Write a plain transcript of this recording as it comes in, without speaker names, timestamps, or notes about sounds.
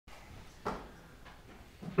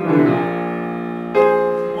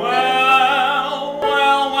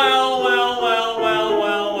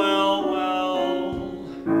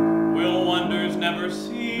Will wonders never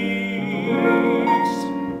cease?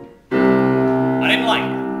 I didn't like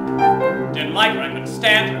her. Didn't like her, I couldn't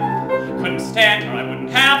stand her. Couldn't stand her, I wouldn't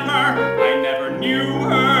have her. I never knew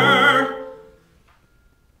her.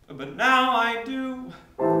 But now I do,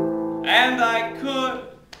 and I could,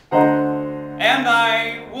 and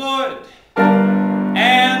I would,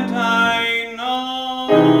 and I know.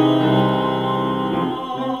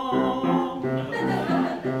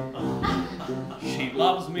 She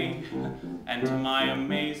loves me, and to my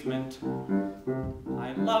amazement,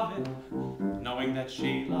 I love it, knowing that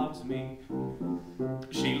she loves me.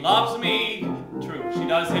 She loves me, true, she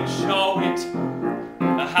doesn't show it.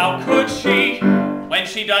 How could she, when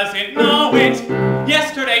she doesn't know it?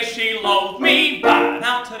 Yesterday she loathed me, but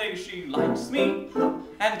now today she likes me.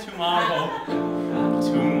 And tomorrow,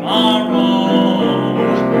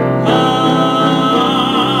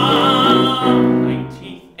 my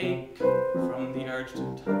teeth ache from the urge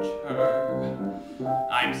to touch her.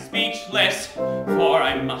 I'm speechless, for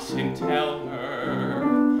I mustn't tell her.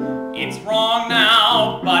 It's wrong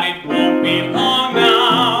now, but it won't be long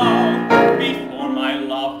now before my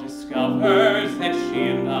love discovers that she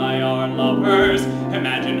and I are lovers.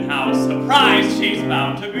 Imagine how surprised she's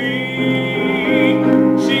bound to be.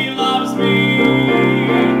 She loves me.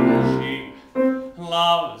 She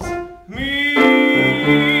loves me.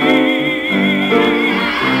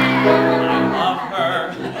 I love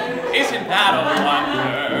her. Isn't that a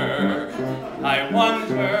wonder? I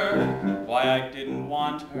wonder why I didn't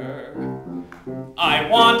want her. I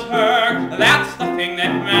want her, that's the thing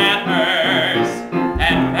that matters.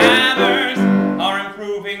 And manners are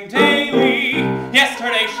improving daily.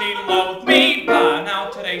 Yesterday she loathed me, but now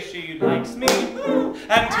today she likes me.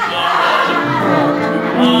 And tomorrow,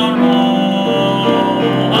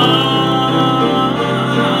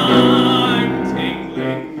 I'm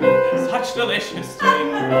tingling, such delicious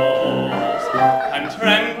tingles. I'm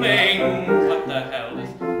trembling, what the hell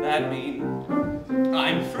does that mean?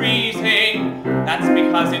 I'm freezing, that's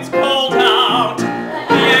because it's cold out.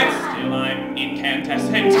 Yet still I'm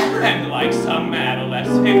incandescent, and like some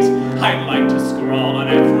adolescent, I'd like to scrawl on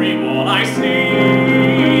every wall I see.